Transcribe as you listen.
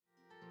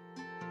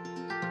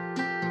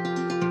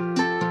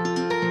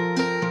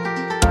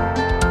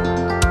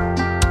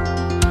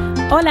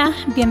Hola,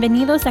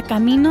 bienvenidos a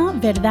Camino,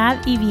 Verdad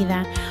y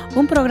Vida,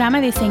 un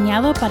programa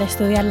diseñado para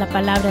estudiar la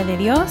palabra de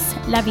Dios,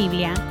 la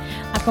Biblia.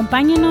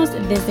 Acompáñanos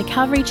desde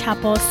Calvary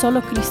Chapel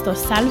Solo Cristo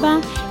Salva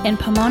en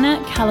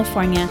Pomona,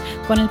 California,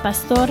 con el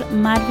pastor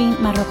Marvin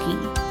Marroquín.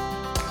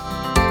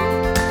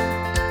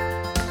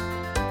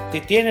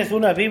 Si tienes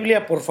una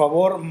Biblia, por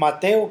favor,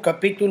 Mateo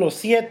capítulo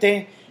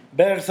 7,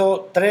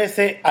 verso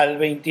 13 al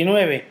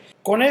 29.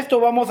 Con esto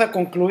vamos a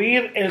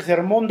concluir el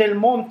Sermón del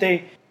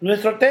Monte.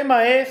 Nuestro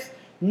tema es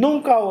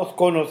Nunca os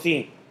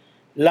conocí.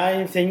 La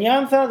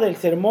enseñanza del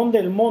Sermón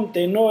del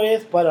Monte no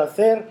es para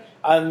ser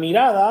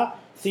admirada,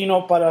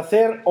 sino para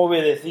ser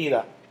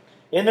obedecida.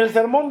 En el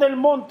Sermón del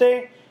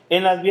Monte,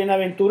 en las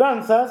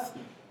bienaventuranzas,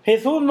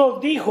 Jesús nos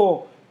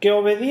dijo que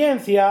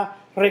obediencia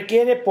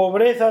requiere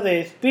pobreza de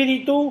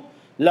espíritu,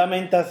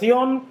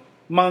 lamentación,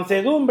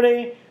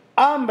 mansedumbre,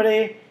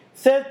 hambre,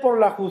 sed por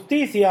la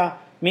justicia,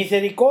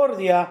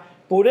 misericordia,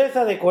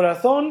 pureza de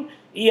corazón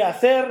y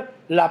hacer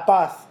la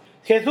paz.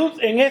 Jesús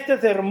en este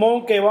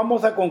sermón que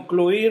vamos a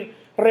concluir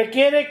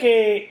requiere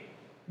que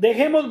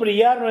dejemos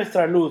brillar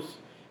nuestra luz,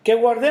 que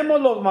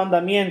guardemos los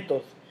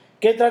mandamientos,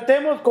 que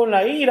tratemos con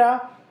la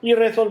ira y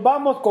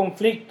resolvamos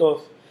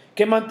conflictos,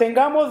 que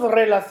mantengamos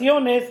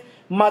relaciones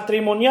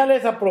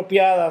matrimoniales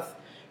apropiadas,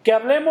 que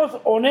hablemos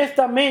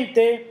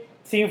honestamente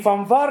sin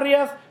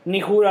fanfarrias ni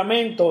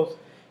juramentos,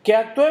 que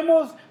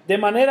actuemos de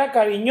manera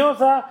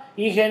cariñosa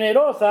y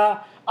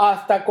generosa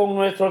hasta con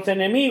nuestros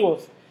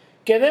enemigos,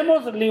 que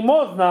demos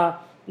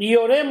limosna y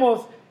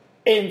oremos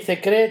en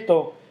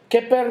secreto,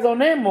 que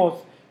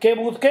perdonemos, que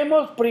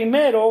busquemos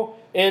primero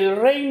el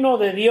reino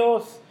de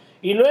Dios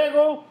y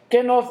luego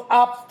que nos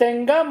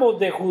abstengamos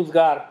de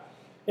juzgar.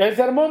 El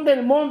Sermón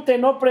del Monte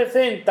no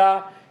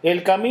presenta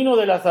el camino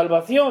de la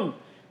salvación,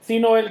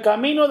 sino el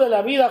camino de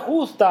la vida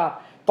justa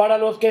para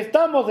los que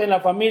estamos en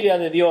la familia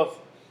de Dios.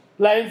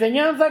 La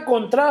enseñanza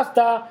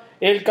contrasta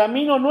el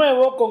camino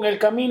nuevo con el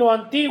camino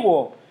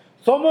antiguo.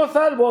 Somos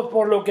salvos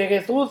por lo que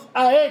Jesús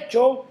ha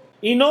hecho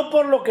y no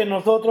por lo que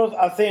nosotros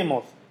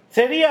hacemos.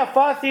 Sería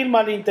fácil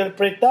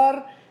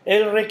malinterpretar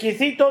el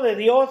requisito de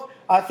Dios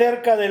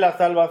acerca de la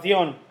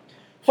salvación.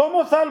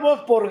 Somos salvos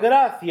por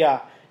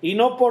gracia y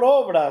no por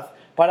obras,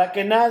 para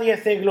que nadie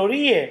se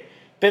gloríe,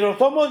 pero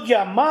somos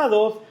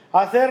llamados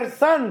a ser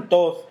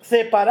santos,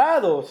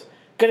 separados,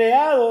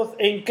 creados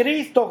en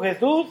Cristo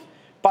Jesús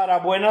para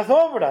buenas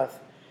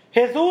obras.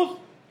 Jesús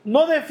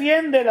no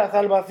defiende la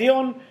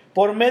salvación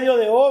por medio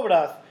de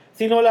obras,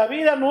 sino la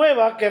vida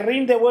nueva que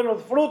rinde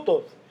buenos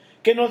frutos,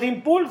 que nos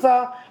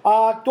impulsa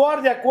a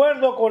actuar de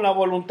acuerdo con la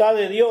voluntad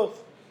de Dios,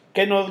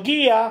 que nos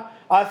guía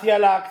hacia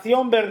la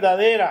acción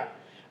verdadera.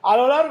 A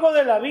lo largo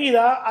de la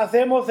vida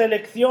hacemos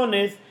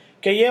elecciones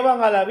que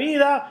llevan a la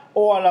vida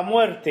o a la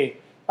muerte,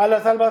 a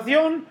la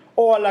salvación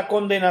o a la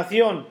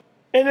condenación.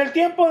 En el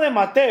tiempo de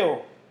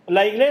Mateo,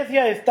 la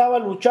iglesia estaba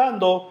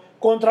luchando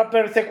contra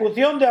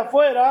persecución de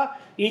afuera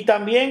y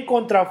también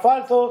contra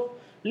falsos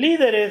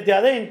líderes de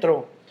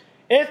adentro.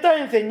 Esta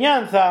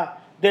enseñanza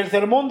del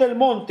Sermón del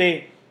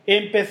Monte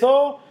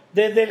empezó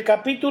desde el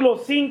capítulo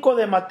 5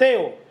 de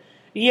Mateo,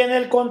 y en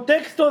el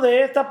contexto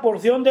de esta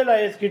porción de la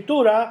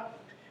Escritura,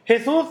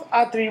 Jesús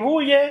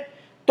atribuye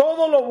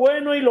todo lo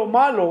bueno y lo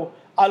malo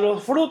a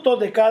los frutos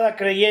de cada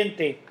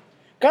creyente.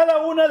 Cada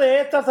una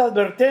de estas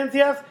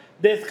advertencias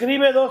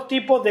describe dos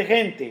tipos de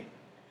gente: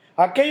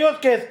 aquellos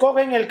que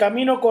escogen el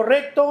camino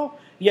correcto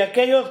y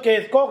aquellos que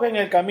escogen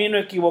el camino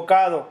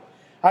equivocado,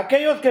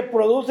 aquellos que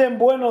producen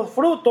buenos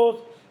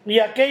frutos y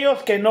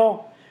aquellos que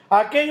no,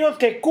 aquellos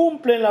que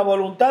cumplen la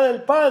voluntad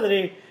del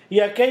Padre y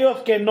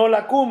aquellos que no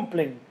la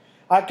cumplen,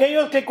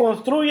 aquellos que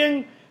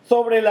construyen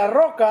sobre la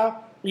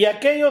roca y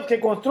aquellos que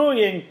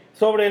construyen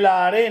sobre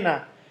la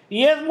arena.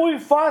 Y es muy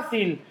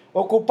fácil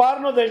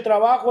ocuparnos del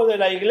trabajo de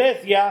la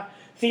iglesia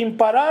sin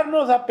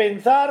pararnos a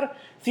pensar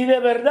si de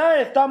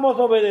verdad estamos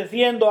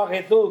obedeciendo a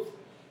Jesús.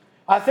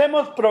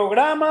 Hacemos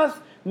programas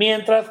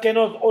mientras que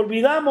nos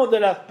olvidamos de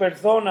las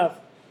personas.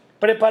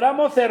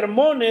 Preparamos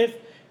sermones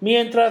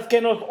mientras que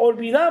nos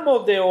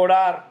olvidamos de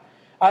orar.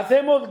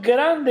 Hacemos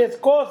grandes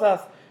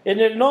cosas en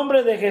el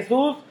nombre de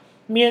Jesús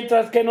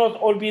mientras que nos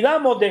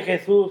olvidamos de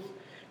Jesús.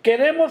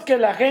 Queremos que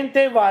la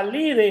gente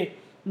valide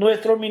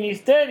nuestro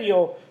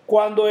ministerio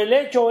cuando el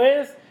hecho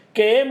es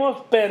que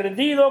hemos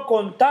perdido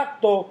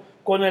contacto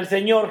con el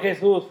Señor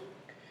Jesús.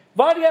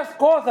 Varias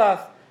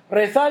cosas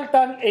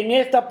resaltan en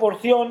esta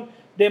porción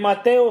de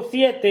Mateo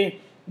 7,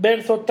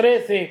 verso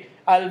 13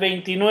 al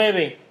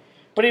 29.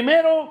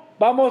 Primero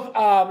vamos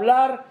a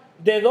hablar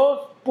de dos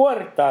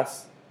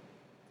puertas.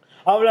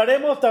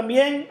 Hablaremos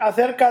también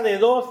acerca de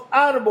dos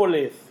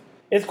árboles.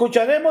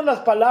 Escucharemos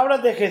las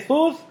palabras de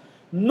Jesús: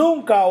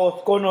 nunca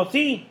os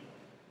conocí,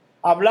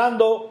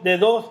 hablando de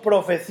dos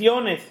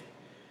profesiones.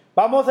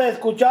 Vamos a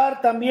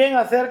escuchar también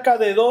acerca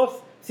de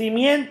dos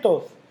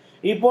cimientos.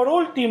 Y por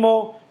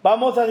último,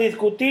 vamos a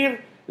discutir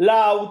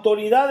la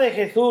autoridad de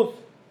Jesús.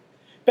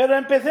 Pero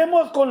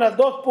empecemos con las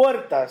dos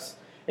puertas.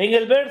 En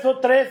el verso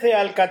 13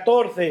 al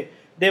 14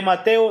 de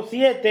Mateo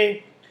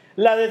 7,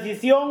 la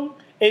decisión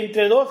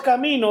entre dos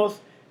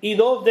caminos y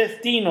dos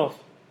destinos.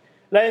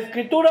 La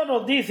Escritura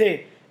nos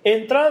dice: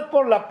 entrad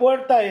por la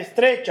puerta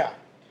estrecha,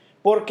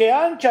 porque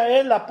ancha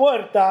es la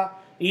puerta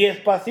y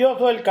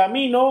espacioso el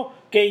camino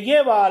que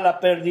lleva a la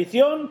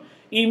perdición,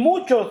 y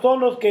muchos son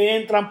los que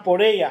entran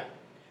por ella.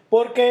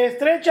 Porque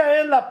estrecha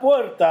es la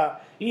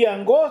puerta y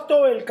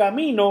angosto el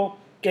camino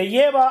que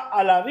lleva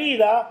a la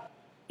vida,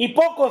 y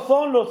pocos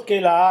son los que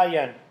la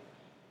hallan.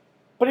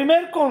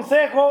 Primer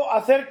consejo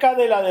acerca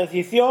de la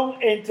decisión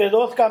entre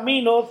dos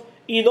caminos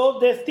y dos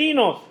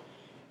destinos.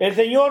 El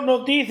Señor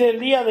nos dice el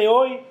día de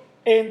hoy: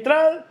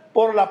 entrad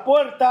por la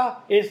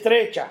puerta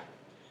estrecha.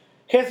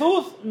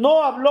 Jesús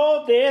no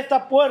habló de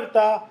esta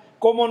puerta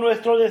como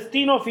nuestro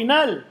destino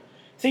final,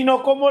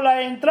 sino como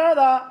la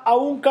entrada a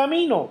un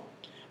camino.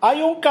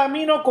 Hay un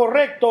camino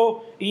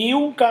correcto y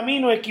un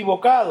camino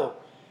equivocado.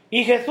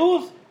 Y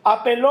Jesús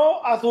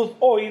apeló a sus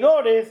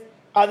oidores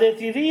a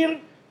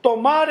decidir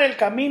tomar el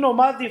camino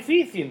más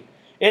difícil,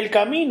 el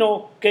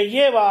camino que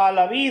lleva a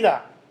la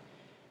vida.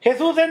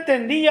 Jesús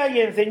entendía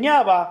y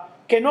enseñaba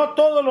que no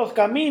todos los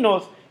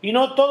caminos y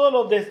no todos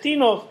los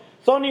destinos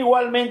son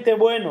igualmente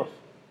buenos.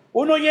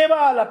 Uno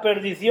lleva a la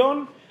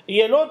perdición y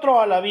el otro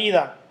a la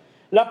vida.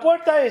 La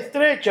puerta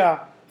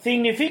estrecha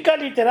significa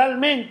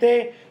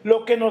literalmente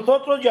lo que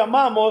nosotros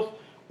llamamos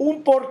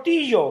un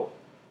portillo,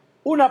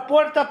 una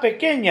puerta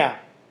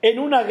pequeña en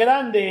una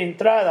grande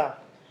entrada.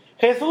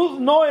 Jesús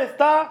no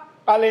está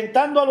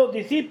alentando a los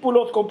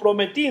discípulos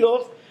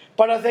comprometidos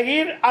para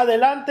seguir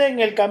adelante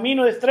en el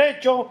camino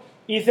estrecho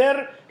y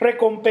ser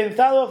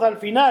recompensados al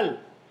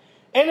final.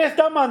 Él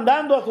está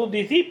mandando a sus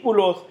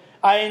discípulos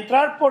a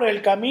entrar por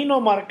el camino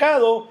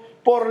marcado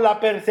por la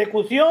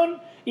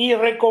persecución y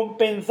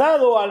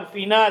recompensado al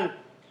final.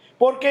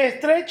 Porque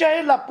estrecha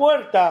es la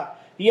puerta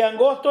y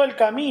angosto el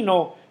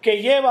camino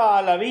que lleva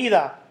a la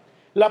vida.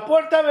 La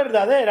puerta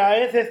verdadera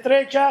es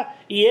estrecha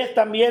y es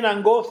también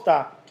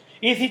angosta.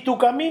 Y si tu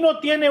camino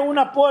tiene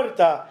una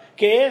puerta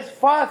que es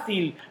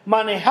fácil,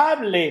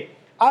 manejable,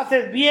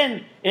 haces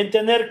bien en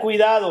tener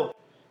cuidado.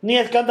 Ni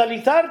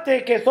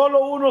escandalizarte que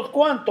solo unos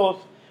cuantos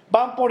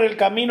van por el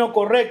camino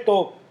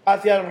correcto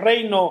hacia el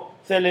reino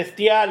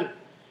celestial.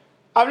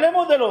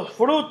 Hablemos de los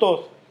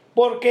frutos,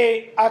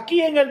 porque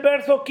aquí en el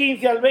verso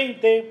 15 al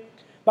 20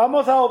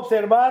 vamos a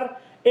observar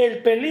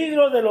el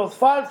peligro de los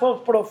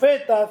falsos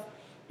profetas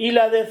y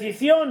la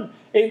decisión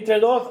entre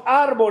dos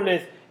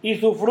árboles y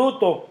su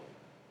fruto.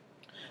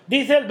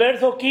 Dice el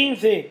verso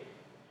 15: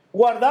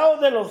 guardaos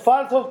de los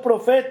falsos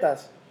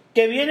profetas,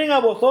 que vienen a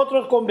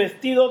vosotros con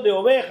vestidos de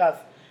ovejas,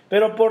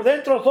 pero por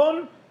dentro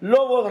son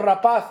lobos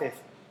rapaces.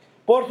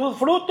 Por sus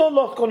frutos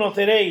los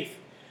conoceréis.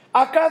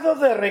 ¿Acaso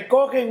se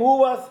recogen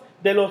uvas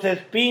de los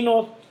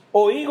espinos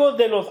o higos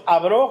de los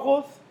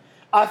abrojos?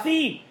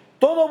 Así,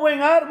 todo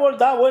buen árbol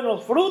da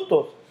buenos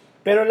frutos,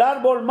 pero el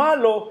árbol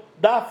malo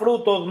da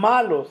frutos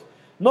malos.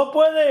 No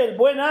puede el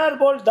buen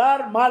árbol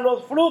dar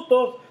malos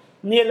frutos,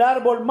 ni el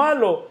árbol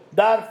malo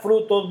dar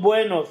frutos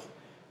buenos.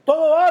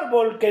 Todo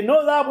árbol que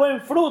no da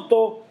buen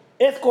fruto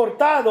es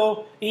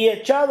cortado y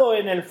echado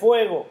en el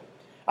fuego.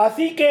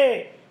 Así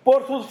que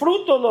por sus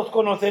frutos los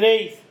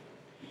conoceréis.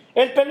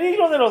 El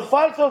peligro de los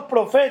falsos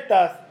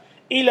profetas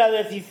y la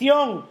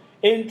decisión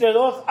entre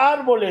dos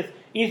árboles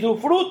y su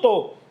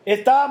fruto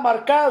está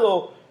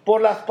marcado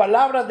por las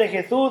palabras de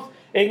Jesús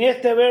en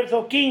este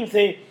verso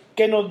 15,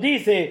 que nos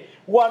dice: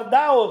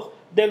 guardaos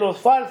de los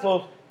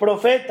falsos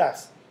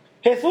profetas.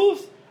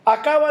 Jesús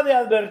acaba de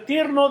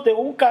advertirnos de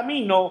un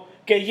camino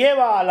que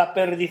lleva a la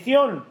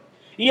perdición,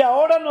 y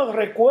ahora nos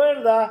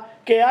recuerda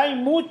que hay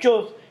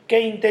muchos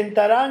que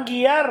intentarán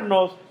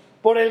guiarnos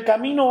por el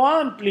camino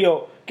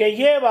amplio que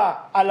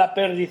lleva a la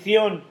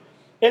perdición.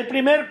 El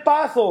primer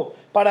paso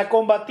para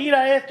combatir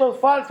a estos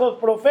falsos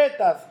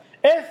profetas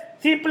es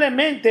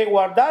simplemente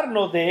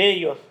guardarnos de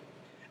ellos.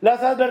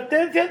 Las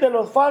advertencias de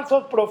los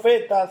falsos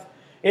profetas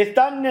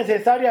están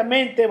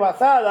necesariamente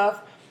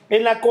basadas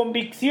en la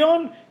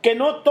convicción que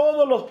no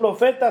todos los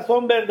profetas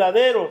son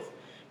verdaderos,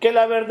 que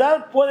la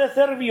verdad puede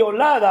ser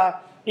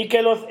violada y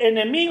que los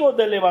enemigos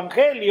del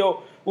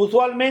Evangelio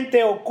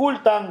usualmente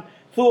ocultan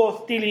su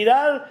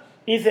hostilidad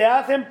y se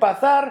hacen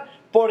pasar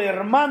por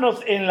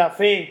hermanos en la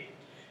fe.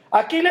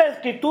 Aquí la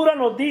Escritura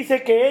nos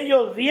dice que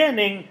ellos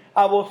vienen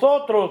a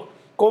vosotros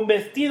con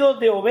vestidos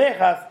de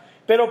ovejas,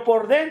 pero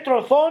por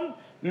dentro son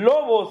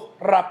lobos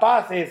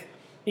rapaces.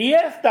 Y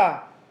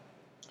esta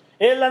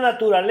es la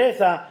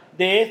naturaleza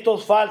de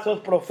estos falsos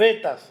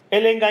profetas: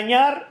 el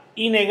engañar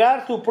y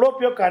negar su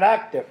propio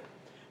carácter.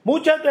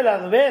 Muchas de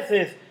las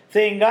veces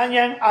se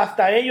engañan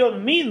hasta ellos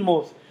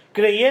mismos,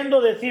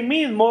 creyendo de sí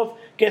mismos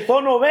que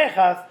son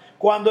ovejas,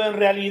 cuando en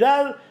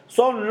realidad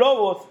son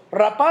lobos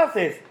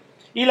rapaces.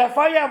 Y la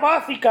falla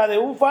básica de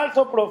un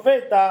falso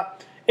profeta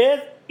es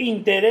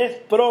interés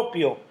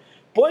propio.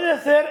 Puede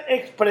ser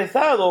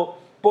expresado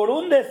por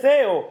un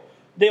deseo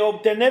de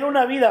obtener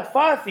una vida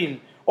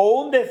fácil,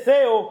 o un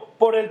deseo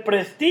por el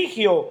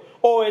prestigio,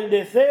 o el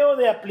deseo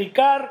de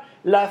aplicar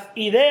las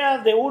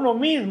ideas de uno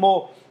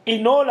mismo y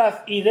no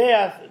las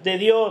ideas de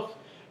Dios.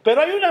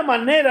 Pero hay una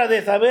manera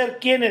de saber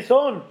quiénes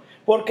son,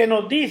 porque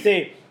nos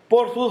dice: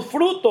 por sus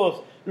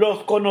frutos los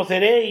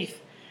conoceréis.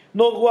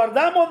 Nos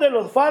guardamos de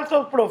los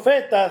falsos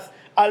profetas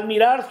al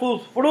mirar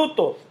sus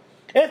frutos.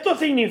 Esto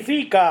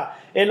significa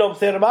el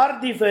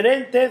observar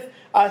diferentes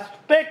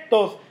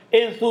aspectos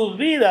en sus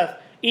vidas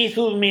y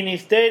sus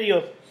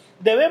ministerios.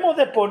 Debemos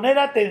de poner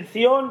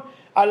atención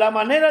a la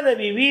manera de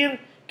vivir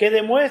que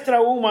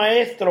demuestra un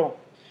maestro.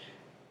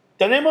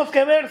 Tenemos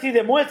que ver si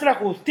demuestra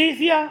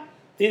justicia,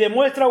 si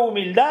demuestra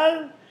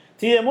humildad,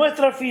 si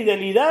demuestra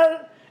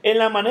fidelidad en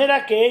la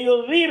manera que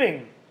ellos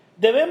viven.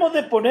 Debemos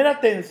de poner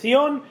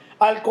atención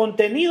al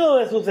contenido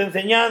de sus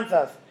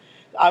enseñanzas,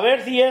 a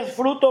ver si es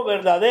fruto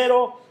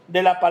verdadero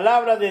de la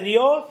palabra de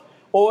Dios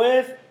o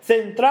es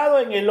centrado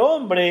en el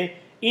hombre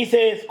y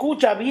se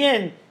escucha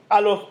bien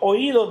a los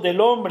oídos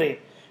del hombre.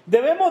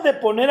 Debemos de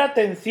poner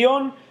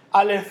atención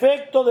al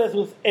efecto de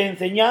sus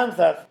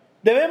enseñanzas.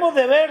 Debemos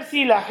de ver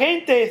si la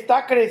gente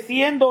está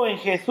creciendo en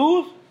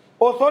Jesús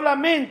o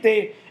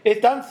solamente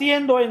están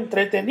siendo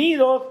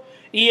entretenidos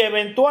y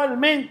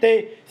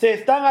eventualmente se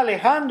están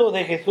alejando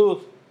de Jesús.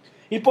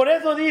 Y por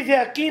eso dice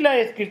aquí la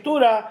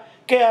Escritura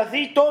que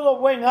así todo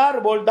buen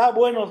árbol da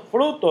buenos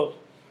frutos,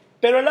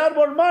 pero el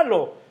árbol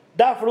malo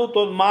da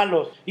frutos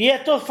malos. Y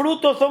estos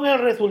frutos son el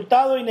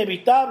resultado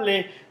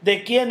inevitable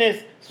de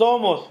quienes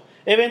somos.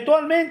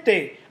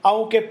 Eventualmente,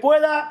 aunque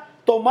pueda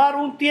tomar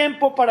un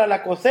tiempo para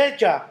la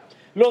cosecha,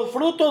 los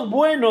frutos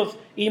buenos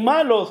y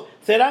malos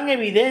serán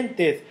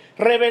evidentes,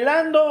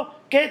 revelando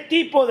qué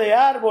tipo de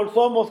árbol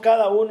somos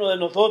cada uno de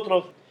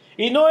nosotros.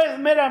 Y no es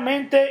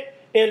meramente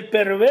el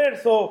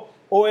perverso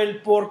o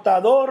el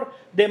portador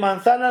de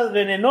manzanas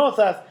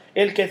venenosas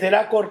el que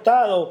será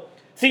cortado,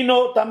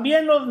 sino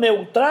también los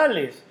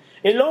neutrales.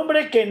 El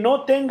hombre que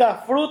no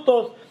tenga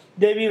frutos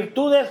de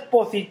virtudes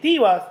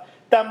positivas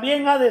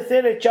también ha de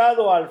ser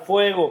echado al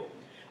fuego.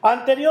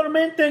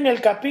 Anteriormente en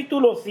el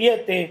capítulo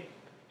 7,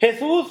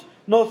 Jesús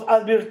nos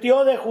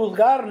advirtió de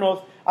juzgarnos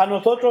a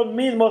nosotros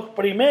mismos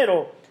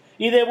primero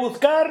y de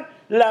buscar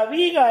la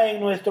viga en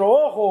nuestro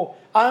ojo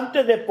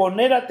antes de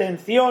poner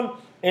atención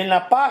en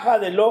la paja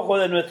del ojo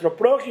de nuestro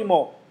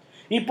prójimo.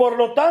 Y por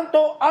lo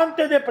tanto,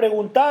 antes de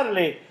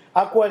preguntarle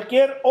a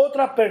cualquier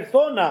otra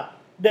persona,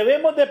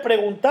 debemos de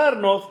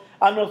preguntarnos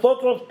a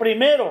nosotros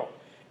primero.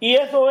 Y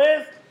eso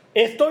es,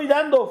 ¿estoy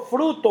dando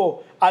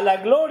fruto a la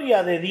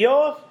gloria de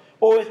Dios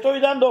o estoy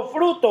dando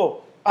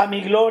fruto a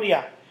mi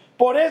gloria?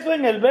 Por eso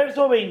en el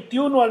verso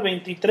 21 al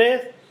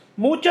 23,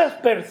 muchas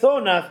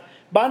personas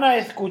van a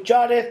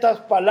escuchar estas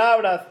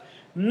palabras: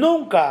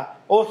 nunca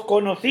os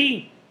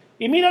conocí.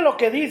 Y mira lo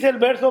que dice el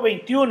verso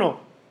 21.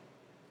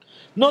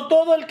 No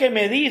todo el que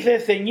me dice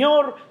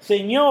Señor,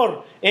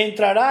 Señor,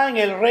 entrará en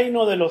el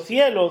reino de los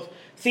cielos,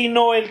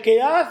 sino el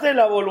que hace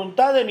la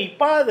voluntad de mi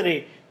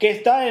Padre que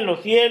está en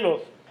los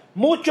cielos.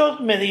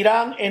 Muchos me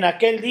dirán en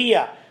aquel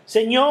día: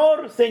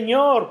 Señor,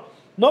 Señor,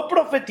 ¿no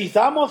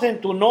profetizamos en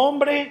tu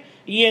nombre?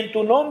 Y en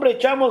tu nombre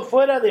echamos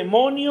fuera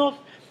demonios,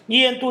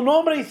 y en tu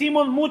nombre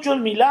hicimos muchos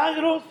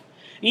milagros.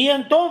 Y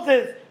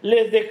entonces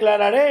les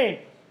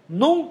declararé: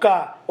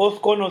 nunca os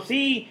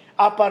conocí,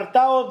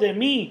 apartaos de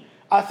mí,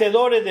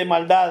 hacedores de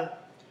maldad.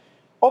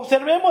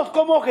 Observemos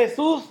cómo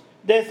Jesús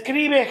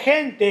describe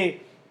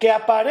gente que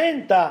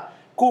aparenta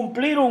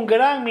cumplir un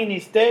gran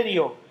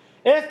ministerio.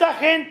 Esta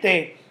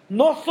gente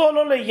no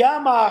solo le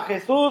llama a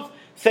Jesús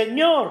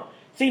Señor,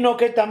 sino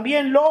que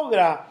también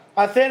logra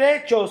hacer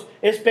hechos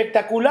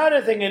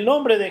espectaculares en el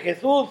nombre de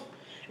Jesús.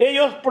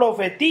 Ellos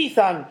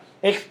profetizan,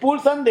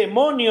 expulsan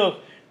demonios,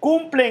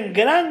 cumplen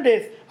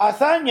grandes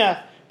hazañas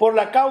por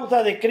la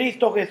causa de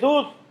Cristo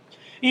Jesús.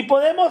 Y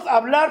podemos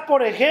hablar,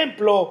 por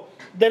ejemplo,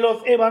 de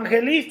los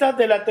evangelistas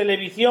de la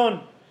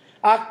televisión,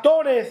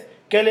 actores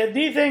que les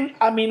dicen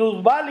a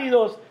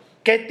minusválidos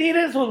que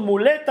tiren sus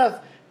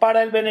muletas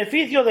para el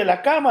beneficio de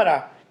la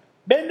cámara.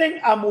 Venden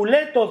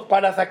amuletos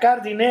para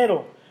sacar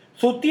dinero.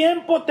 Su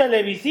tiempo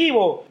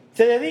televisivo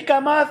se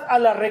dedica más a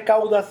la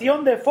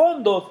recaudación de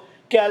fondos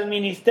que al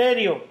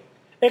ministerio.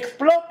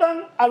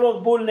 Explotan a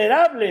los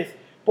vulnerables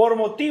por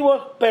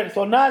motivos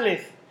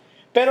personales.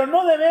 Pero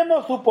no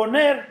debemos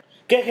suponer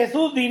que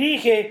Jesús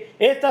dirige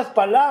estas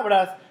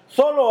palabras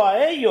solo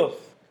a ellos.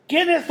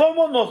 ¿Quiénes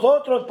somos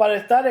nosotros para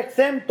estar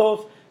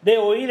exentos de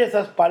oír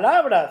esas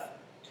palabras?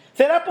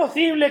 ¿Será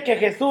posible que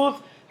Jesús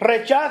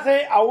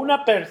rechace a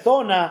una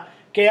persona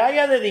que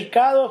haya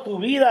dedicado su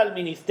vida al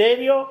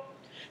ministerio?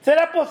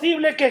 ¿Será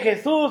posible que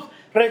Jesús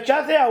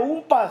rechace a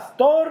un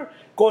pastor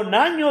con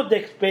años de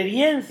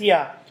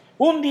experiencia,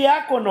 un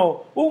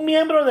diácono, un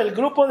miembro del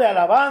grupo de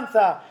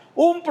alabanza,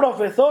 un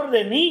profesor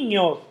de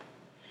niños?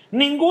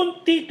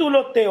 Ningún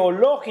título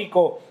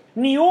teológico,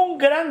 ni un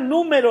gran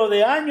número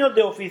de años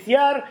de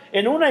oficiar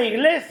en una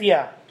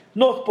iglesia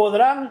nos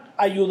podrán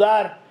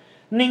ayudar.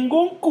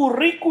 Ningún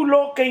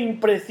currículo que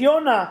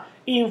impresiona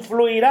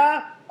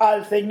influirá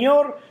al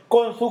Señor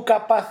con su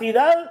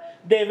capacidad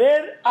de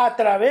ver a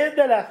través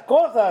de las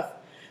cosas,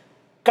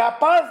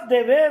 capaz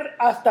de ver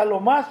hasta lo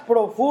más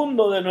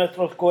profundo de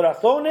nuestros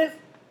corazones.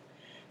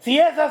 Si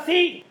es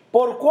así,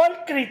 ¿por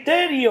cuál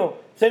criterio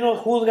se nos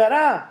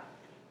juzgará?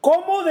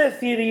 ¿Cómo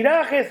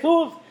decidirá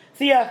Jesús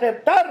si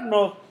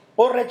aceptarnos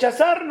o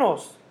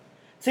rechazarnos?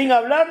 Sin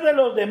hablar de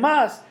los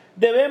demás,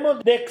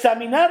 debemos de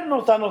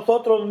examinarnos a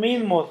nosotros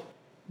mismos.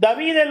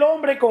 David, el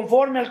hombre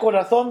conforme al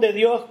corazón de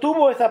Dios,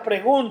 tuvo esa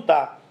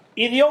pregunta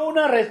y dio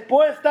una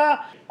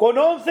respuesta con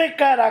 11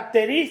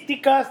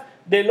 características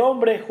del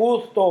hombre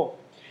justo.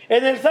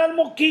 En el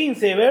Salmo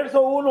 15,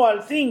 verso 1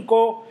 al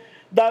 5,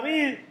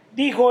 David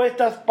dijo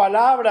estas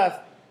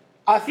palabras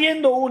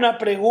haciendo una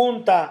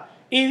pregunta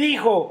y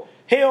dijo: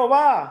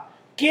 Jehová,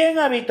 ¿quién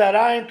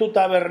habitará en tu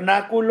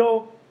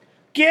tabernáculo?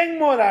 ¿Quién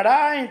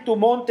morará en tu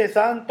monte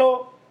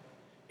santo?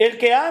 El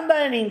que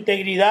anda en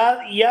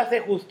integridad y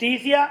hace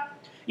justicia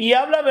y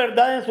habla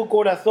verdad en su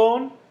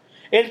corazón,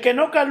 el que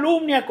no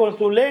calumnia con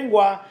su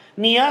lengua,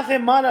 ni hace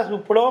mal a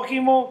su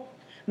prójimo,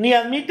 ni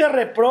admite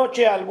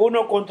reproche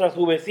alguno contra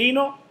su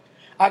vecino,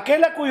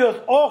 aquel a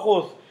cuyos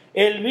ojos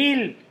el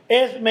vil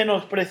es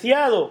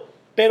menospreciado,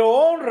 pero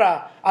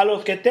honra a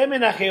los que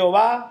temen a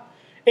Jehová,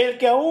 el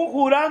que aun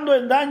jurando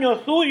en daño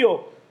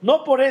suyo,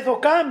 no por eso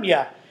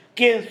cambia,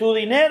 quien su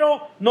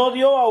dinero no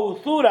dio a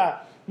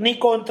usura, ni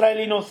contra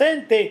el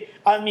inocente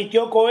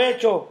admitió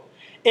cohecho.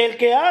 El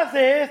que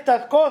hace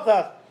estas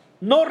cosas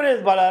no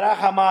resbalará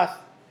jamás.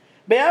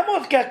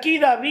 Veamos que aquí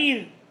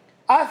David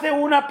hace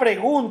una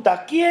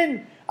pregunta: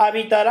 ¿quién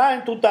habitará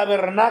en tu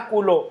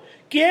tabernáculo?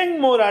 ¿Quién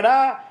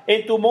morará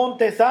en tu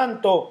monte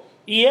santo?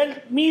 Y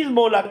él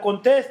mismo la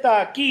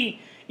contesta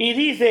aquí y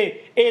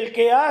dice: el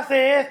que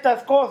hace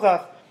estas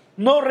cosas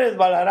no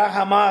resbalará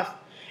jamás.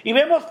 Y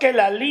vemos que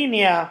la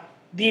línea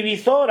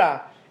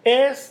divisora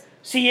es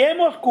si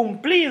hemos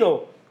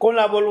cumplido con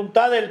la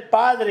voluntad del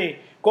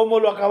Padre, como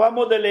lo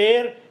acabamos de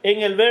leer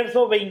en el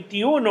verso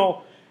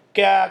 21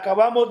 que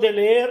acabamos de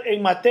leer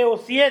en Mateo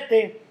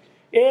 7,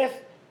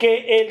 es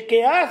que el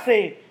que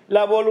hace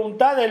la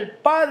voluntad del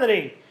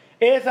Padre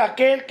es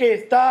aquel que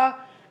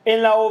está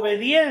en la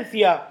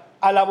obediencia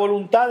a la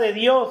voluntad de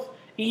Dios,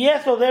 y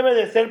eso debe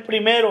de ser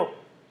primero.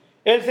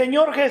 El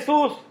Señor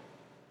Jesús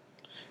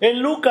en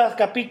Lucas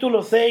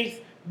capítulo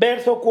 6,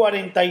 verso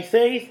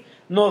 46,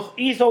 nos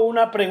hizo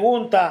una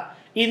pregunta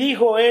y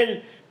dijo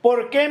él: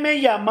 ¿por qué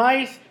me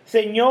llamáis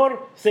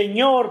Señor,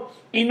 Señor,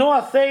 y no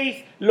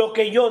hacéis lo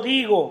que yo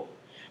digo?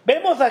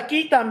 Vemos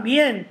aquí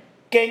también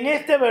que en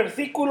este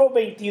versículo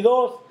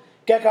 22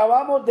 que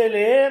acabamos de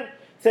leer,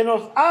 se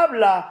nos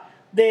habla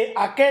de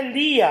aquel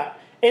día.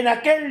 En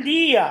aquel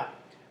día,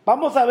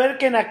 vamos a ver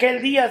que en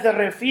aquel día se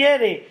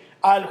refiere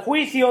al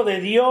juicio de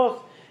Dios.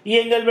 Y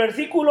en el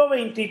versículo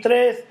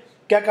 23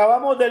 que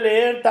acabamos de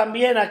leer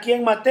también aquí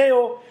en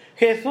Mateo,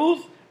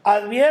 Jesús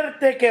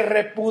advierte que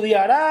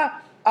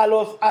repudiará a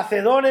los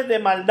hacedores de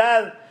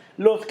maldad,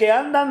 los que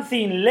andan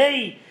sin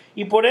ley,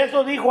 y por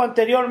eso dijo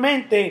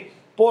anteriormente: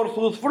 por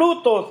sus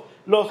frutos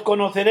los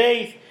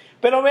conoceréis.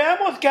 Pero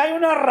veamos que hay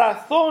una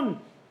razón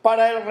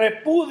para el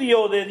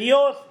repudio de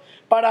Dios,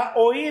 para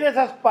oír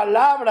esas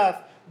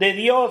palabras de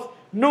Dios: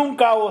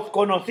 nunca os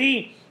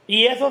conocí.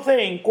 Y eso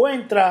se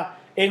encuentra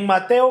en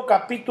Mateo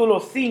capítulo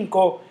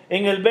 5,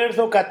 en el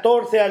verso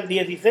 14 al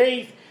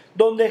 16,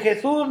 donde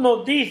Jesús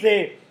nos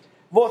dice: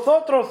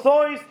 vosotros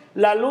sois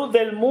la luz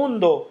del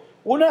mundo.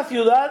 Una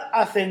ciudad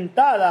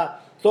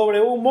asentada sobre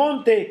un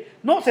monte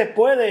no se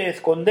puede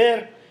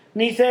esconder,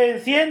 ni se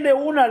enciende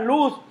una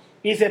luz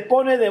y se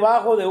pone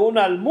debajo de un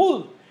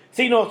almud,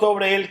 sino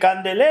sobre el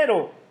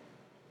candelero,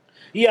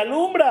 y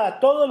alumbra a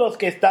todos los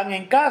que están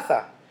en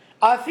casa.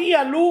 Así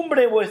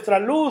alumbre vuestra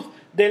luz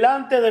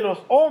delante de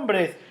los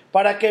hombres,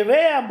 para que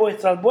vean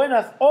vuestras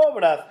buenas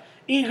obras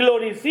y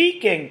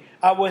glorifiquen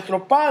a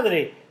vuestro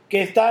Padre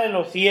que está en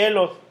los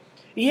cielos.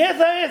 Y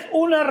esa es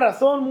una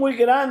razón muy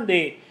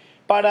grande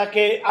para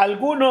que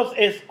algunos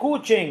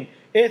escuchen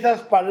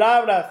esas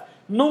palabras: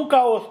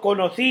 nunca os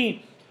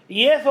conocí.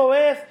 Y eso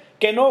es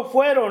que no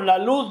fueron la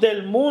luz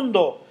del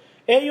mundo.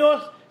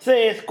 Ellos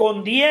se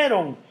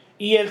escondieron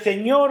y el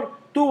Señor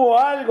tuvo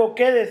algo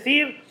que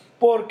decir,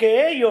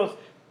 porque ellos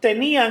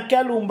tenían que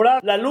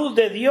alumbrar la luz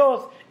de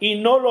Dios y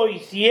no lo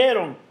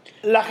hicieron.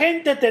 La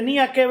gente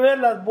tenía que ver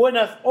las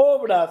buenas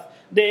obras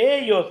de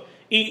ellos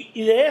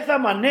y de esa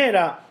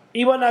manera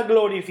iban a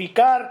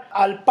glorificar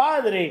al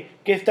Padre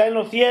que está en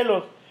los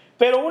cielos.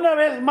 Pero una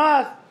vez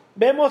más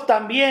vemos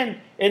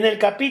también en el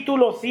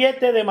capítulo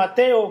 7 de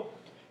Mateo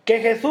que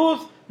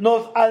Jesús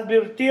nos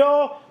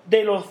advirtió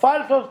de los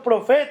falsos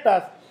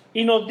profetas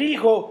y nos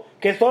dijo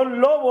que son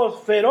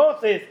lobos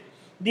feroces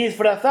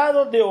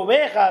disfrazados de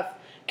ovejas,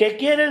 que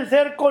quieren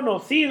ser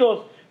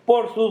conocidos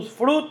por sus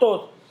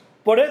frutos.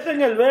 Por eso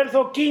en el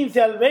verso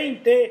 15 al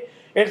 20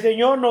 el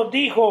Señor nos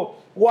dijo: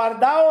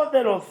 guardaos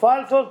de los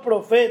falsos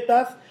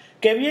profetas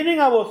que vienen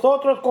a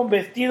vosotros con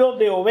vestidos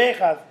de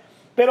ovejas,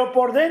 pero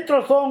por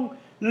dentro son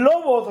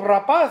lobos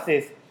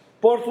rapaces.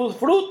 Por sus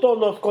frutos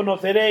los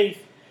conoceréis.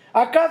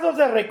 ¿Acaso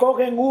se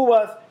recogen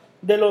uvas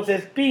de los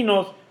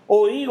espinos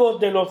o higos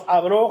de los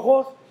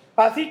abrojos?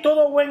 Así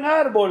todo buen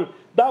árbol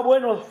da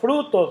buenos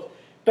frutos,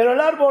 pero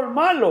el árbol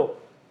malo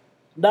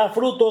da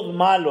frutos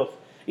malos.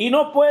 Y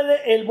no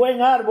puede el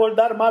buen árbol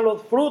dar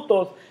malos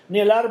frutos, ni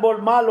el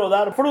árbol malo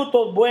dar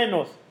frutos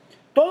buenos.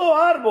 Todo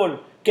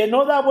árbol que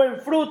no da buen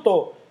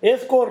fruto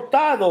es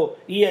cortado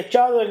y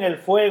echado en el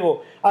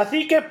fuego.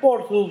 Así que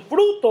por sus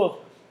frutos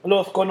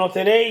los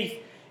conoceréis.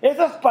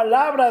 Esas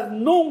palabras: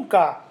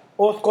 nunca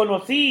os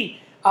conocí,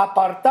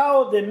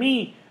 apartaos de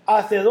mí,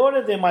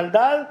 hacedores de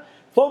maldad,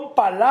 son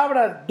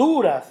palabras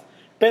duras,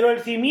 pero el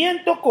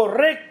cimiento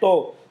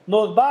correcto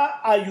nos va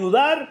a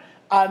ayudar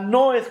a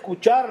no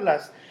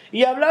escucharlas.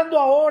 Y hablando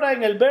ahora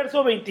en el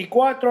verso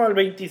 24 al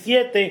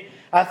 27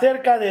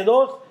 acerca de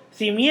dos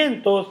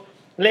cimientos,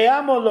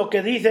 leamos lo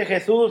que dice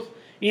Jesús.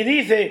 Y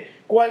dice: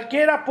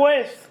 cualquiera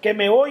pues que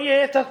me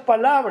oye estas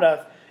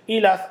palabras y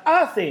las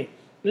hace,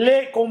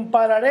 le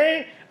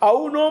compararé a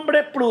un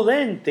hombre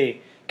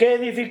prudente que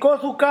edificó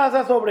su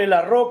casa sobre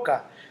la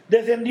roca.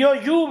 Descendió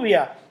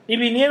lluvia y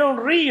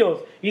vinieron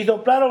ríos y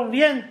soplaron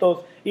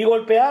vientos y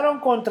golpearon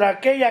contra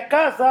aquella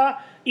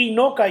casa y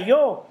no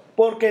cayó,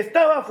 porque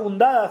estaba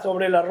fundada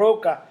sobre la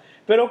roca.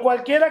 Pero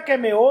cualquiera que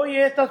me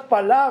oye estas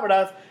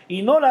palabras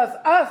y no las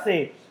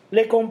hace,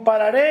 le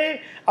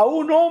compararé a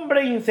un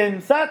hombre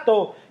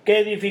insensato que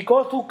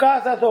edificó su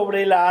casa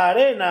sobre la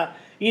arena,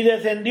 y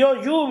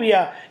descendió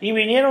lluvia y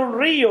vinieron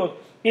ríos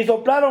y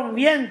soplaron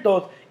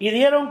vientos y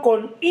dieron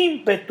con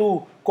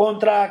ímpetu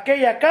contra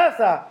aquella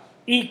casa,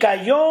 y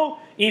cayó,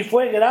 y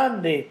fue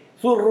grande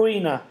su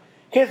ruina.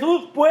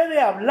 Jesús puede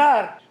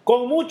hablar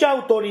con mucha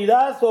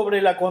autoridad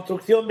sobre la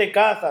construcción de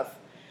casas.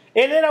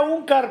 Él era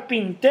un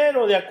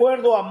carpintero, de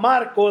acuerdo a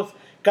Marcos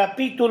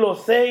capítulo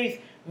 6,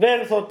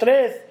 verso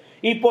 3,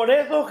 y por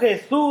eso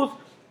Jesús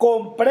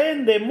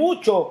comprende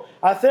mucho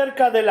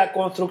acerca de la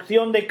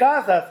construcción de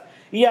casas.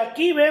 Y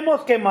aquí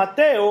vemos que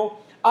Mateo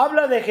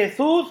habla de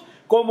Jesús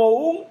como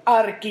un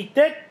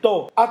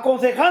arquitecto,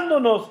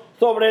 aconsejándonos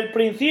sobre el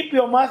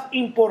principio más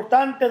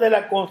importante de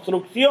la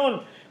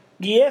construcción,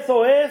 y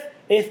eso es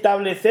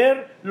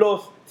establecer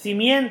los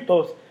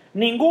cimientos.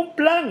 Ningún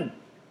plan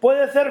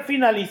puede ser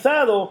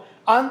finalizado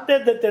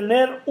antes de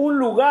tener un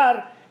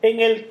lugar en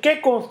el que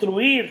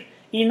construir,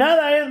 y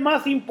nada es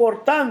más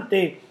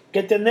importante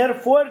que tener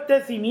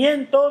fuertes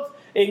cimientos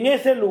en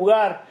ese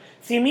lugar.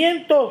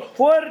 Cimientos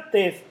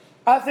fuertes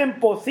hacen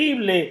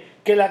posible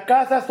que la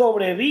casa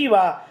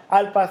sobreviva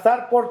al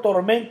pasar por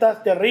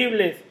tormentas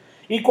terribles.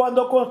 Y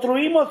cuando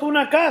construimos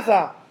una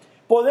casa,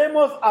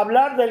 podemos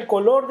hablar del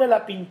color de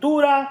la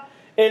pintura,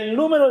 el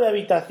número de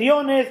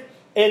habitaciones,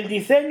 el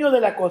diseño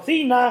de la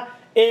cocina,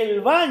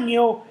 el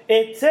baño,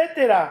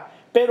 etc.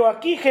 Pero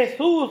aquí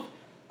Jesús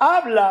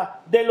habla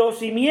de los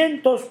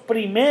cimientos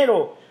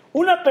primero.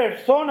 Una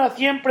persona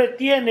siempre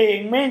tiene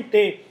en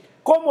mente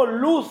cómo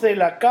luce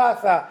la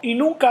casa y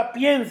nunca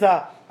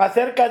piensa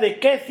acerca de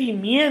qué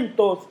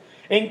cimientos,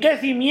 en qué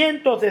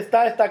cimientos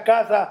está esta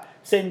casa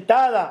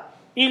sentada.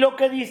 Y lo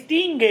que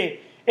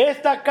distingue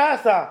esta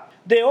casa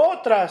de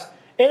otras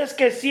es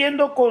que,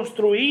 siendo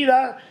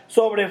construida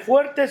sobre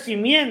fuertes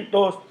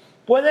cimientos,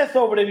 puede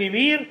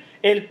sobrevivir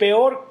el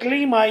peor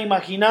clima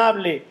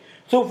imaginable.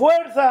 Su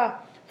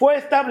fuerza fue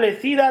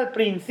establecida al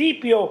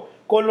principio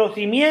con los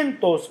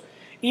cimientos.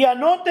 Y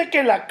anote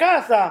que la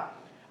casa,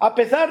 a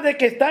pesar de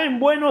que está en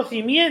buenos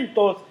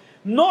cimientos,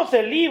 no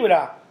se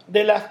libra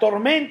de las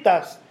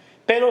tormentas,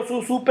 pero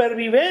su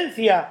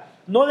supervivencia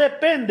no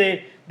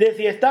depende de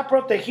si está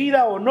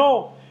protegida o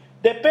no,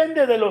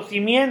 depende de los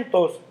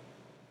cimientos.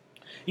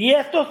 Y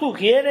esto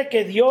sugiere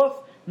que Dios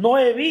no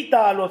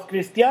evita a los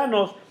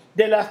cristianos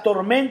de las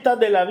tormentas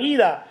de la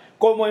vida,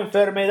 como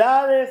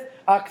enfermedades,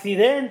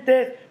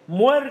 accidentes,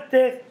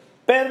 muertes,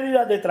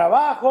 pérdidas de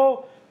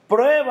trabajo,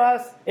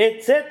 pruebas,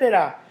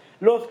 etc.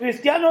 Los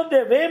cristianos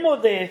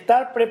debemos de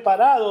estar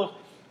preparados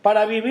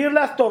para vivir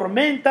las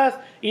tormentas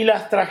y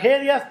las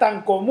tragedias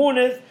tan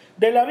comunes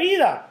de la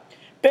vida.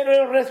 Pero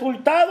el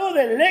resultado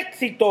del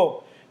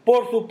éxito,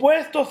 por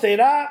supuesto,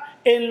 será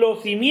en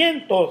los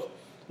cimientos.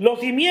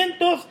 Los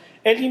cimientos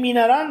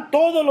eliminarán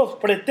todos los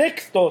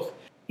pretextos,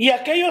 y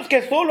aquellos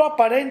que solo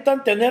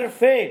aparentan tener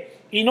fe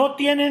y no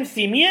tienen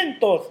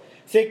cimientos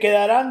se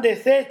quedarán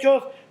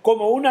deshechos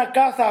como una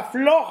casa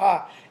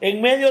floja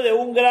en medio de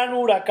un gran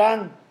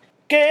huracán.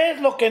 ¿Qué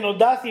es lo que nos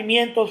da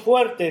cimientos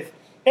fuertes?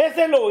 Es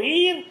el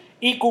oír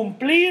y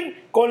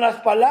cumplir con las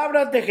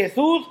palabras de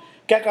Jesús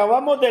que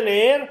acabamos de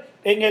leer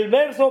en el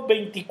verso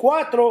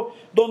 24,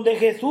 donde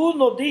Jesús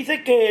nos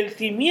dice que el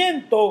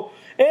cimiento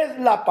es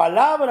la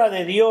palabra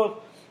de Dios.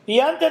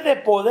 Y antes de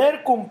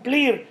poder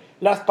cumplir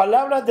las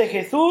palabras de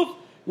Jesús,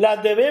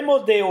 las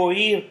debemos de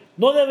oír.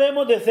 No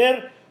debemos de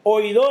ser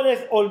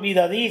oidores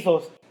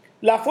olvidadizos.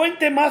 La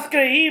fuente más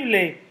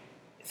creíble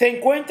se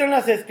encuentra en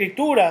las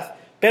Escrituras,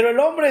 pero el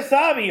hombre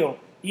sabio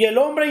y el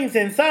hombre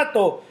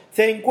insensato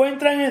se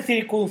encuentran en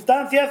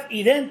circunstancias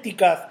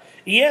idénticas,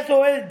 y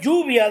eso es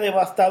lluvia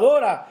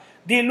devastadora,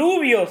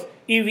 diluvios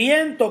y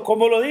viento,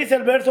 como lo dice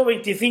el verso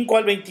 25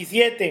 al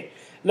 27.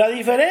 La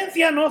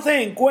diferencia no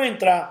se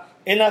encuentra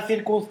en las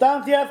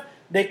circunstancias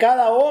de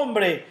cada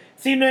hombre,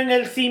 sino en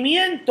el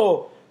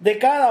cimiento de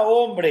cada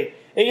hombre,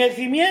 en el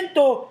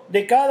cimiento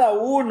de cada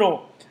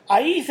uno.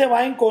 Ahí se va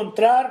a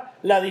encontrar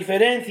la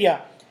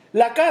diferencia.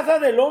 La casa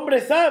del hombre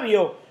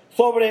sabio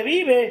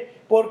sobrevive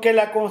porque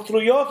la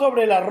construyó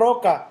sobre la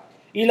roca,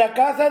 y la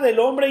casa del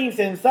hombre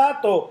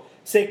insensato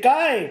se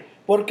cae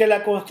porque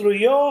la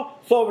construyó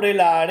sobre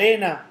la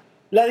arena.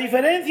 La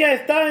diferencia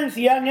está en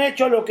si han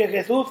hecho lo que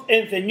Jesús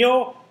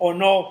enseñó o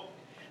no.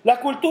 La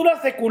cultura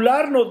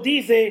secular nos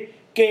dice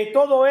que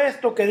todo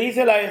esto que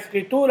dice la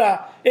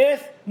Escritura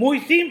es muy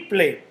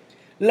simple.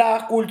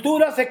 La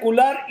cultura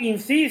secular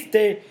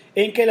insiste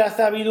en que la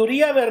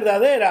sabiduría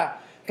verdadera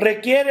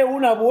requiere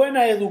una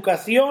buena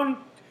educación,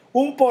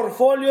 un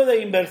portfolio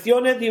de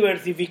inversiones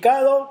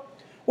diversificado,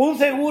 un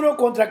seguro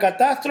contra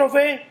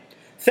catástrofe,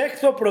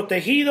 sexo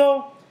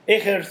protegido,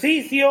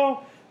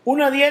 ejercicio,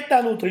 una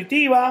dieta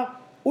nutritiva,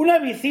 una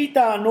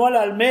visita anual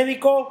al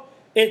médico,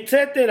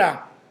 etc.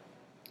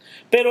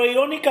 Pero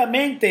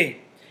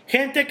irónicamente,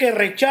 gente que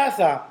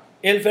rechaza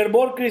el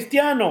fervor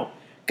cristiano,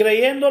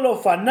 creyéndolo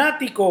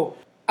fanático,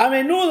 a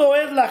menudo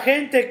es la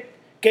gente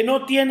que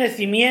no tiene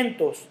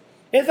cimientos.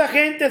 Esa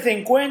gente se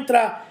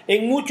encuentra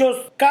en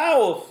muchos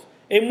caos.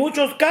 En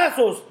muchos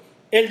casos,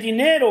 el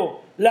dinero,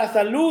 la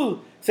salud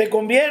se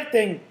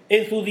convierten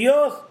en su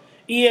Dios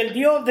y el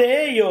Dios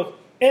de ellos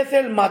es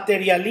el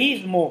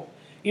materialismo.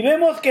 Y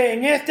vemos que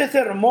en este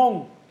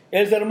sermón,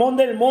 el sermón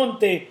del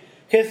monte,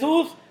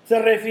 Jesús se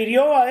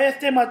refirió a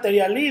este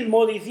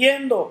materialismo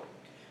diciendo: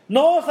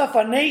 no os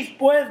afanéis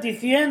pues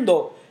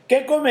diciendo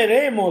qué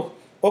comeremos,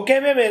 o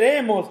qué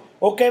beberemos,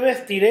 o qué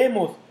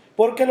vestiremos,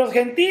 porque los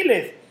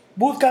gentiles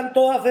buscan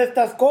todas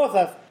estas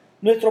cosas.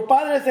 Nuestro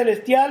Padre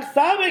Celestial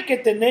sabe que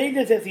tenéis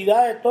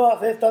necesidad de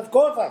todas estas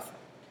cosas.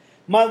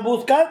 Mas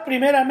buscad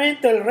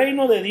primeramente el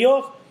reino de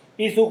Dios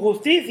y su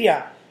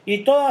justicia, y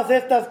todas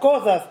estas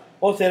cosas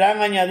os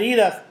serán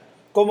añadidas,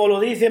 como lo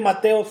dice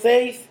Mateo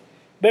 6,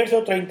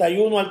 verso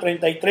 31 al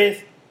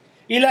 33.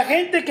 Y la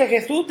gente que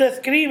Jesús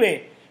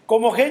describe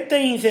como gente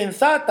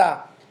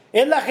insensata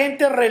es la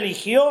gente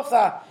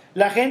religiosa,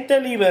 la gente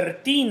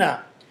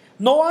libertina.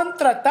 No han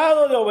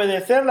tratado de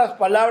obedecer las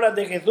palabras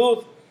de Jesús.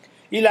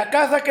 Y la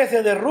casa que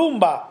se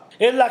derrumba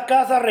es la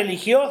casa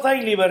religiosa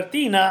y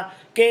libertina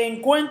que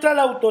encuentra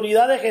la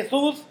autoridad de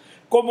Jesús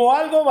como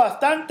algo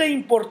bastante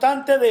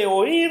importante de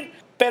oír,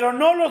 pero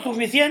no lo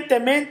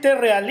suficientemente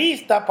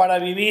realista para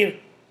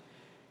vivir.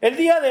 El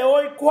día de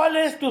hoy, ¿cuál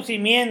es tu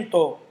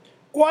cimiento?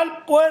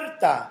 ¿Cuál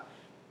puerta?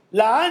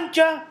 ¿La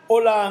ancha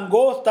o la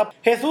angosta?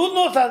 Jesús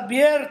nos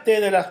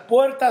advierte de las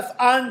puertas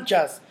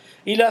anchas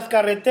y las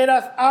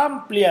carreteras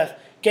amplias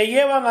que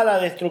llevan a la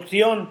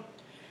destrucción.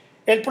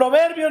 El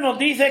proverbio nos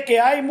dice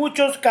que hay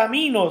muchos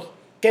caminos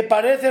que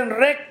parecen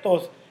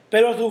rectos,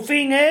 pero su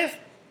fin es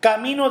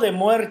camino de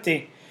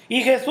muerte.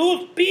 Y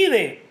Jesús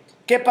pide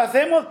que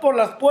pasemos por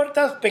las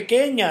puertas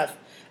pequeñas,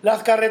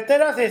 las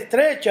carreteras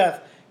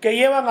estrechas que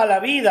llevan a la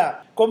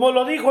vida, como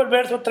lo dijo el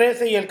verso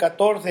 13 y el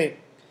 14.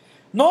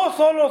 No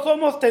solo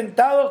somos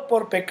tentados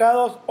por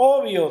pecados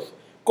obvios,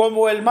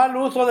 como el mal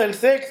uso del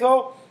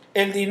sexo,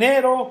 el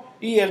dinero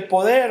y el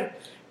poder,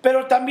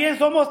 pero también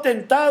somos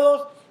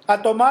tentados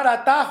a tomar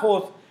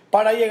atajos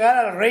para llegar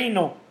al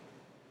reino.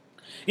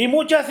 Y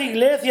muchas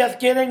iglesias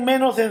quieren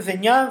menos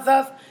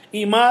enseñanzas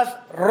y más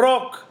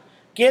rock,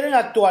 quieren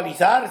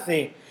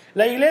actualizarse.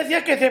 La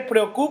iglesia que se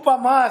preocupa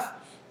más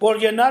por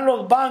llenar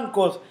los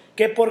bancos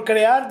que por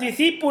crear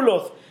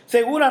discípulos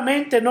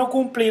seguramente no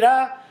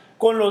cumplirá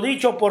con lo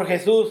dicho por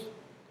Jesús.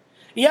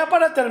 Y ya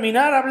para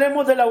terminar,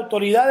 hablemos de la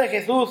autoridad de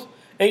Jesús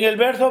en el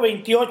verso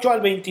 28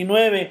 al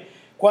 29,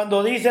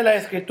 cuando dice la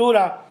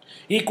Escritura: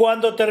 y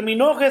cuando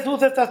terminó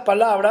Jesús estas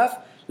palabras,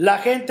 la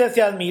gente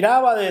se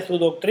admiraba de su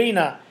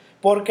doctrina,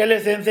 porque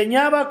les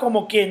enseñaba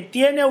como quien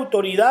tiene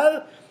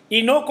autoridad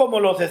y no como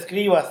los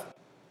escribas.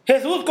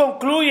 Jesús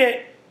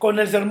concluye con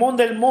el Sermón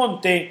del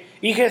Monte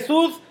y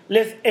Jesús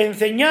les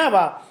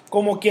enseñaba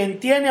como quien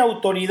tiene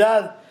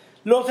autoridad.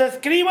 Los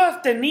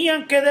escribas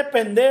tenían que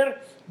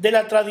depender de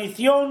la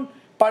tradición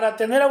para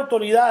tener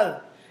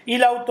autoridad, y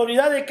la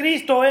autoridad de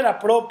Cristo era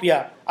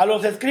propia. A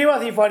los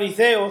escribas y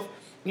fariseos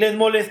les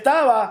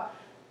molestaba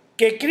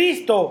que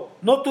Cristo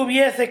no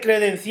tuviese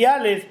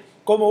credenciales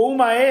como un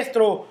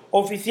maestro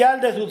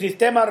oficial de su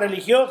sistema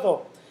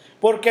religioso,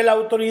 porque la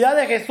autoridad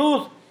de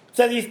Jesús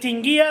se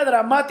distinguía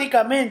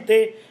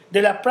dramáticamente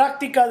de la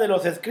práctica de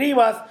los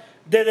escribas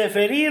de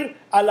deferir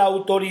a la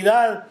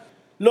autoridad.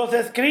 Los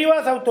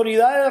escribas,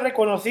 autoridades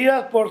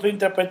reconocidas por su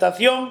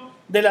interpretación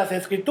de las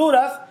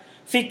Escrituras,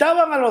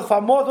 citaban a los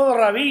famosos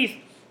rabís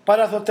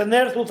para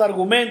sostener sus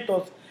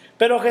argumentos,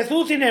 pero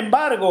Jesús, sin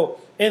embargo,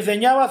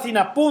 enseñaba sin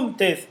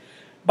apuntes,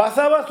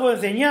 basaba su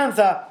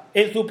enseñanza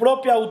en su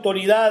propia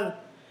autoridad.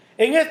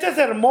 En este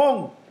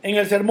sermón, en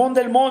el Sermón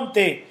del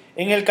Monte,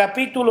 en el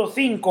capítulo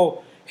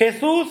 5,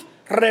 Jesús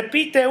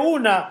repite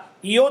una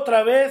y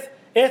otra vez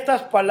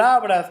estas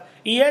palabras,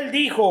 y él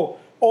dijo: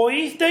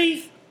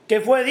 oísteis que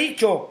fue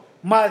dicho,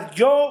 mas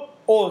yo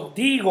os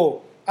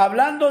digo,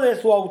 hablando de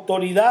su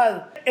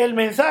autoridad. El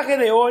mensaje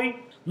de hoy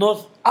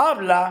nos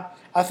habla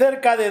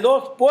acerca de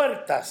dos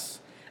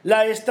puertas,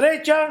 la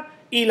estrecha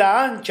y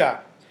la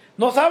ancha.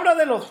 Nos habla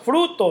de los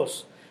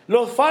frutos,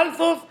 los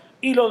falsos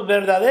y los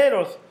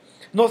verdaderos.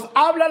 Nos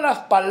habla las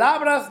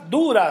palabras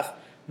duras: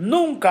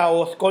 nunca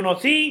os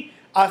conocí,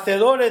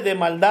 hacedores de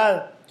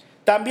maldad.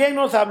 También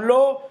nos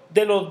habló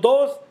de los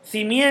dos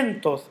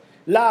cimientos,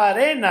 la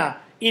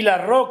arena y la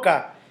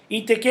roca.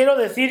 Y te quiero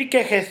decir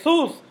que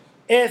Jesús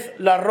es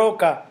la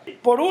roca.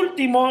 Por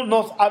último,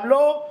 nos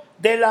habló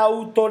de la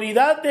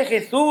autoridad de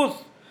Jesús,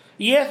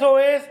 y eso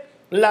es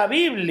la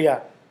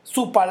Biblia,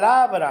 su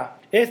palabra.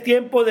 Es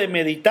tiempo de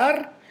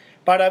meditar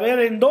para ver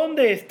en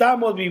dónde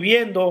estamos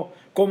viviendo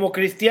como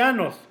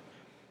cristianos.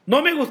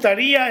 No me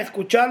gustaría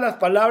escuchar las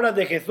palabras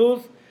de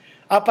Jesús: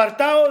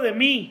 apartado de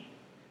mí,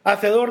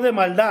 hacedor de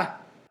maldad.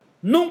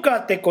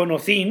 Nunca te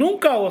conocí,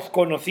 nunca os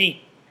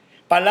conocí.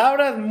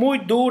 Palabras muy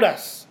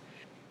duras.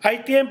 Hay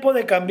tiempo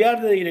de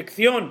cambiar de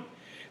dirección.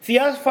 Si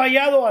has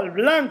fallado al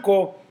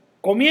blanco,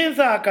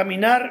 comienza a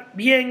caminar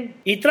bien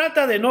y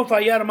trata de no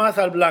fallar más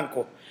al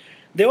blanco.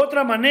 De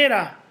otra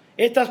manera,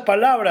 estas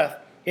palabras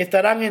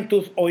estarán en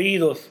tus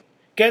oídos.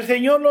 Que el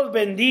Señor los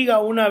bendiga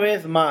una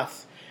vez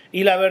más.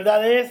 Y la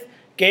verdad es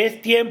que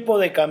es tiempo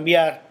de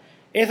cambiar.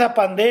 Esa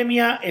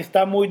pandemia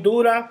está muy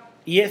dura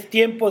y es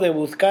tiempo de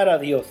buscar a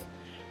Dios.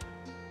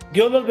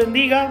 Dios los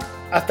bendiga.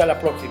 Hasta la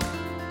próxima.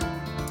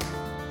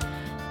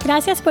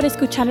 Gracias por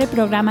escuchar el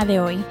programa de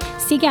hoy.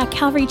 Sigue a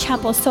Calvary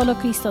Chapel Solo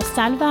Cristo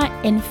Salva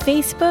en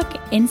Facebook,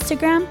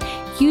 Instagram,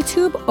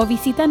 YouTube o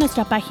visita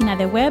nuestra página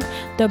de web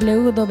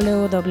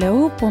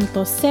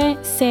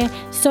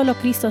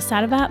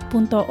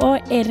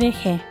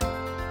www.ccSoloCristoSalva.org.